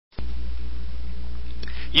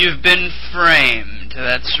You've been framed,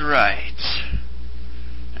 that's right.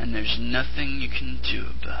 And there's nothing you can do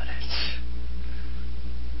about it.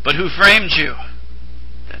 But who framed you?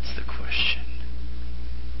 That's the question.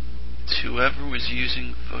 It's whoever was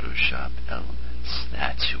using Photoshop elements.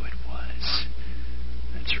 That's who it was.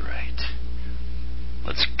 That's right.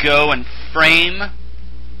 Let's go and frame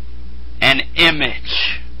an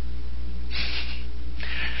image.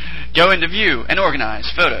 Go into View and Organize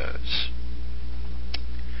Photos.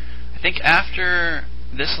 I think after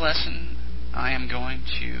this lesson, I am going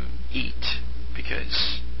to eat,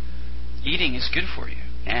 because eating is good for you,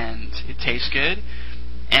 and it tastes good,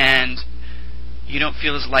 and you don't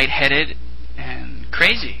feel as lightheaded and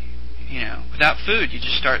crazy. Without food, you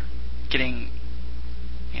just start getting,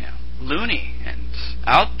 loony and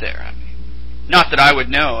out there. I mean, not that I would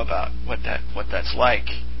know about what that's like.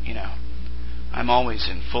 I'm always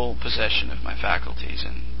in full possession of my faculties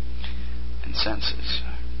and senses.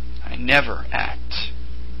 I never act,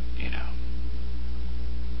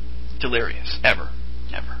 delirious, ever,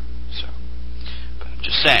 never. So, but I'm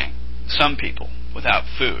just saying, some people without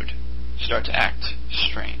food start to act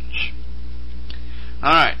strange.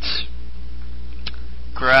 Alright,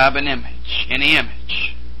 grab an image, any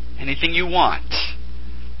image, anything you want.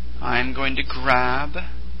 I'm going to grab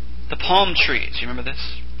the palm trees. You remember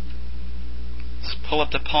this? Let's pull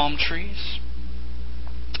up the palm trees.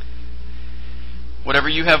 Whatever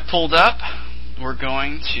you have pulled up, we're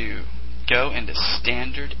going to go into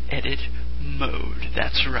Standard Edit Mode.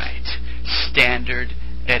 That's right. Standard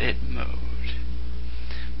Edit Mode.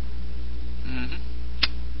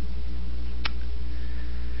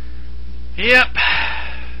 Yep.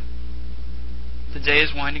 The day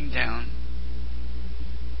is winding down.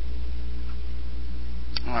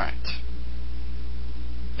 Alright.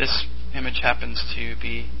 This image happens to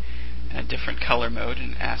be in a different color mode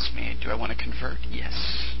and asks me, do I want to convert?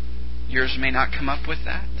 Yes. Yours may not come up with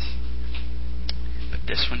that, but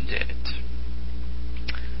this one did.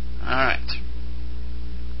 Alright.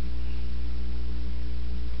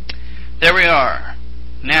 There we are.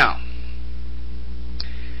 Now,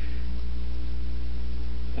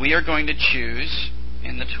 we are going to choose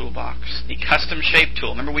in the toolbox the custom shape tool.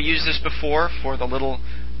 Remember we used this before for the little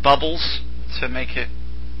bubbles to make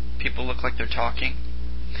people look like they're talking?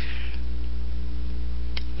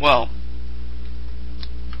 Well,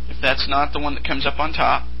 if that's not the one that comes up on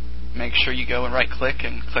top, make sure you go and right click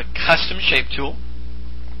and click Custom Shape Tool.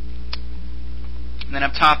 And then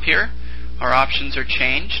up top here, our options are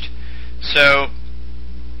changed. So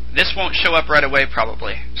this won't show up right away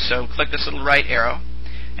probably. So click this little right arrow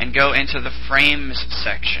and go into the Frames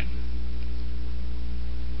section.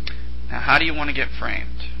 Now how do you want to get framed?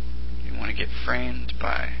 You want to get framed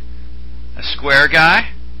by a square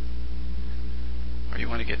guy? Or you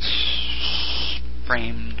want to get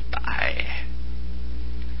framed by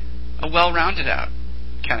a well-rounded out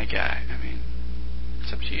kind of guy? I mean,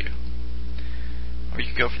 it's up to you. Or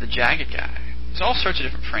you could go for the jagged guy. There's all sorts of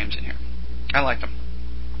different frames in here. I like them.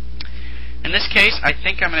 In this case, I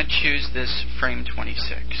think I'm going to choose this frame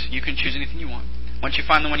 26. You can choose anything you want. Once you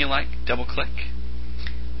find the one you like, double-click.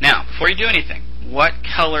 Now, before you do anything, what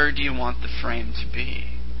color do you want the frame to be?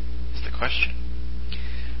 That's the question.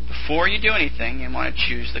 Before you do anything, you want to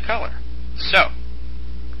choose the color. So,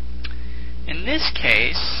 in this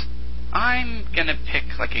case, I'm going to pick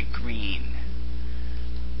like a green,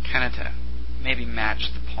 kind of to maybe match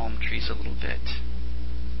the palm trees a little bit.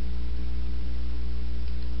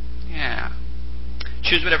 Yeah.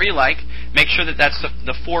 Choose whatever you like. Make sure that that's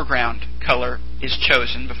the foreground color is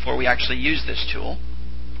chosen before we actually use this tool.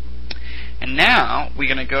 And now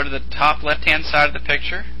we're going to go to the top left-hand side of the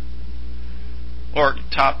picture, or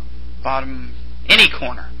top, bottom, any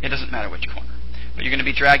corner. It doesn't matter which corner. But you're going to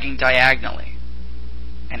be dragging diagonally.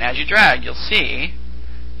 And as you drag, you'll see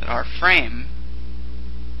that our frame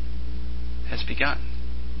has begun.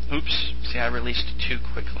 Oops, see, I released it too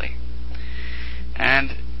quickly.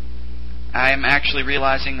 And I am actually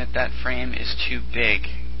realizing that that frame is too big.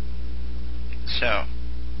 So,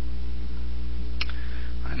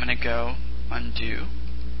 I'm going to go undo,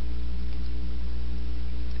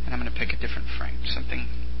 and I'm going to pick a different frame. Something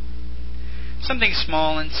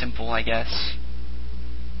small and simple, I guess.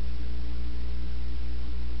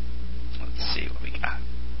 Let's see what we got.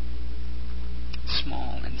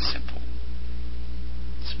 Small and simple.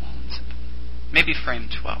 Small and simple. Maybe frame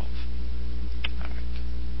 12.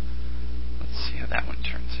 Let's see how that one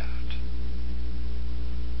turns out.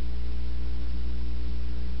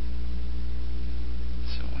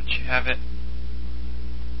 So once you have it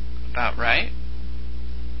about right,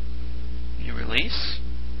 you release,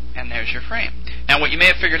 and there's your frame. Now what you may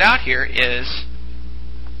have figured out here is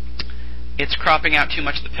it's cropping out too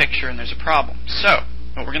much of the picture and there's a problem. So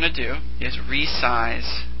what we're going to do is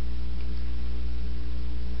resize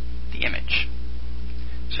the image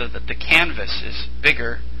so that the canvas is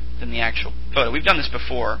bigger than the actual photo. We've done this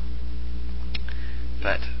before,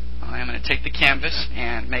 but I'm going to take the canvas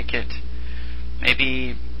and make it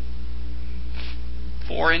maybe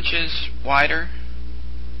 4 inches wider.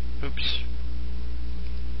 Oops.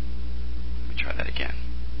 Let me try that again.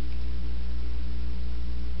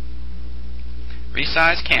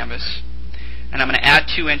 Resize canvas, and I'm going to add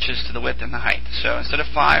 2 inches to the width and the height. So instead of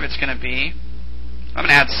 5, it's going to be, I'm going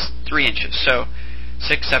to add 3 inches. So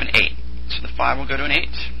 6, 7, 8. So the 5 will go to an 8.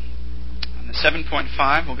 And the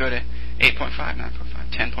 7.5 will go to 8.5,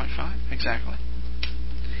 9.5, 10.5, exactly.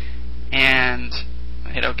 And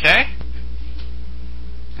I hit OK.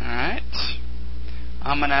 Alright.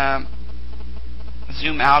 I'm going to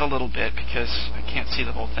zoom out a little bit because I can't see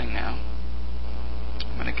the whole thing now.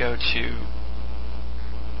 I'm going to go to,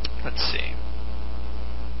 let's see,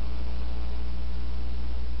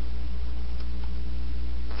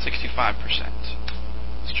 %.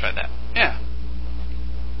 Let's try that. Yeah,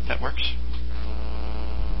 that works.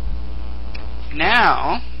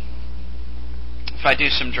 Now, if I do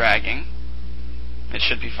some dragging, it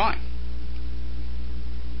should be fine.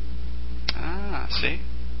 Ah, see?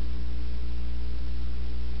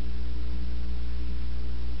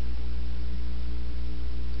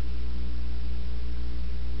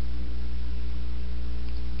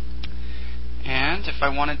 And if I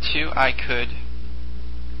wanted to, I could...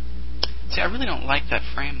 See, I really don't like that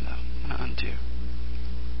frame, though. I'm going to undo.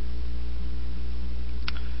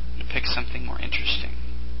 I'm going to pick something more interesting.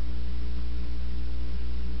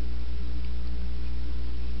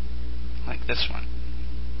 Like this one.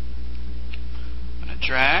 I'm going to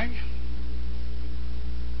drag.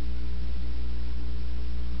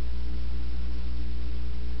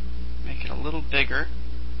 Make it a little bigger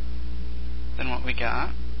than what we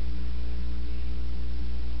got.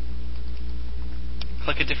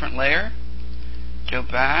 Click a different layer, go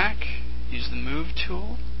back, use the move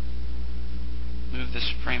tool, move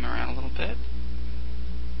this frame around a little bit,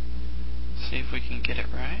 see if we can get it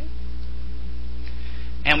right.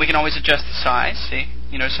 And we can always adjust the size, see?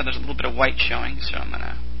 You notice how there's a little bit of white showing, so I'm going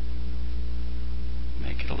to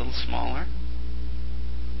make it a little smaller.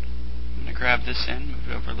 I'm going to grab this in, move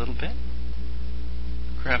it over a little bit,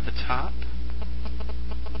 grab the top,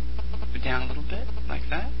 move it down a little bit, like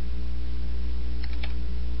that.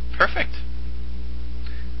 Perfect.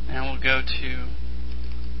 Now we'll go to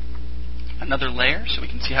another layer so we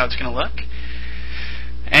can see how it's going to look.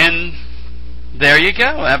 And there you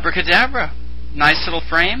go, abracadabra. Nice little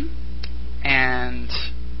frame. And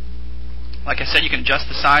like I said, you can adjust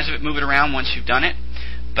the size of it, move it around once you've done it.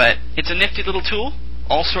 But it's a nifty little tool.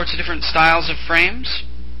 All sorts of different styles of frames.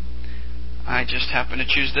 I just happen to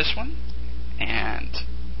choose this one and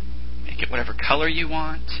make it whatever color you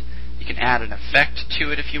want. You can add an effect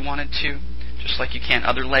to it if you wanted to, just like you can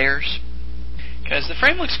other layers. Because the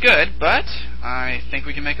frame looks good, but I think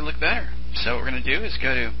we can make it look better. So what we're going to do is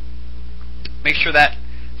go to, make sure that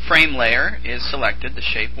frame layer is selected, the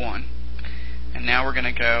shape 1. And now we're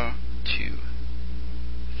going to go to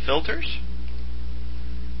Filters.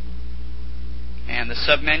 And the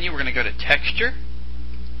submenu, we're going to go to Texture.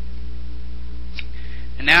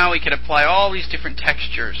 And now we can apply all these different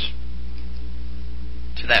textures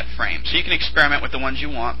to that frame. So you can experiment with the ones you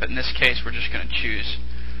want, but in this case we're just going to choose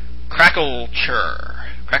Crackler.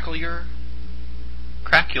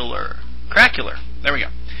 There we go.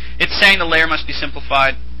 It's saying the layer must be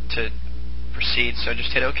simplified to proceed, so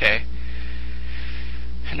just hit OK.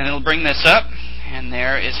 And then it'll bring this up, and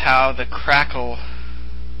there is how the crackle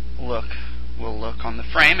look will look on the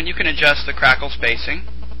frame. And you can adjust the crackle spacing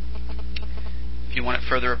if you want it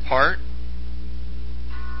further apart.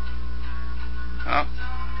 Oh,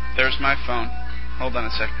 there's my phone. Hold on a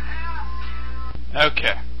second.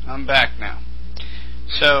 Okay, I'm back now.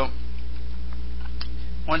 So,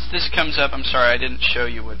 once this comes up, I'm sorry I didn't show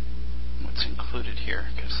you what's included here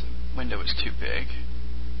because the window is too big.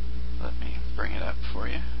 Let me bring it up for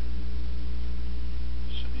you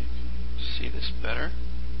so you can see this better.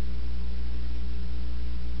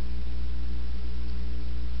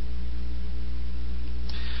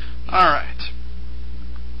 Alright.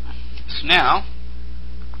 So now,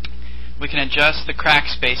 we can adjust the crack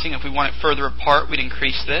spacing. If we want it further apart, we'd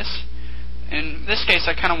increase this. In this case,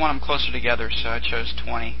 I kind of want them closer together, so I chose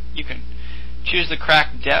 20. You can choose the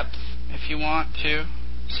crack depth if you want to.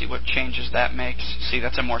 See what changes that makes. See,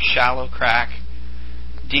 that's a more shallow crack.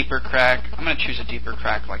 Deeper crack. I'm going to choose a deeper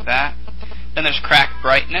crack like that. Then there's crack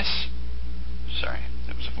brightness. Sorry,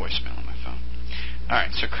 that was a voicemail on my phone.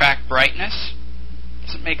 Alright, so crack brightness.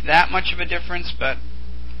 Doesn't make that much of a difference, but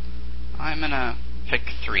I'm going to pick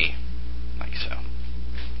 3, like so.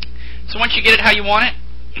 So once you get it how you want it,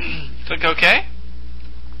 click OK.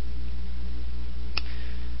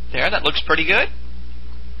 There, that looks pretty good.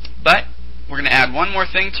 But we're going to add one more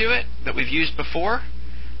thing to it that we've used before.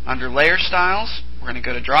 Under Layer Styles, we're going to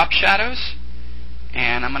go to Drop Shadows,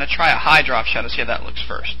 and I'm going to try a high drop shadow, see how that looks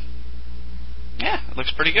first. Yeah, it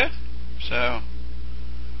looks pretty good. So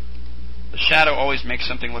the shadow always makes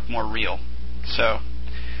something look more real. So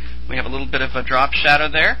we have a little bit of a drop shadow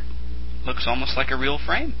there. Looks almost like a real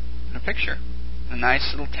frame in a picture. A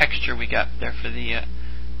nice little texture we got there for the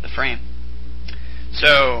frame.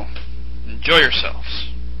 So enjoy yourselves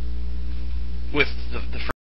with the frame.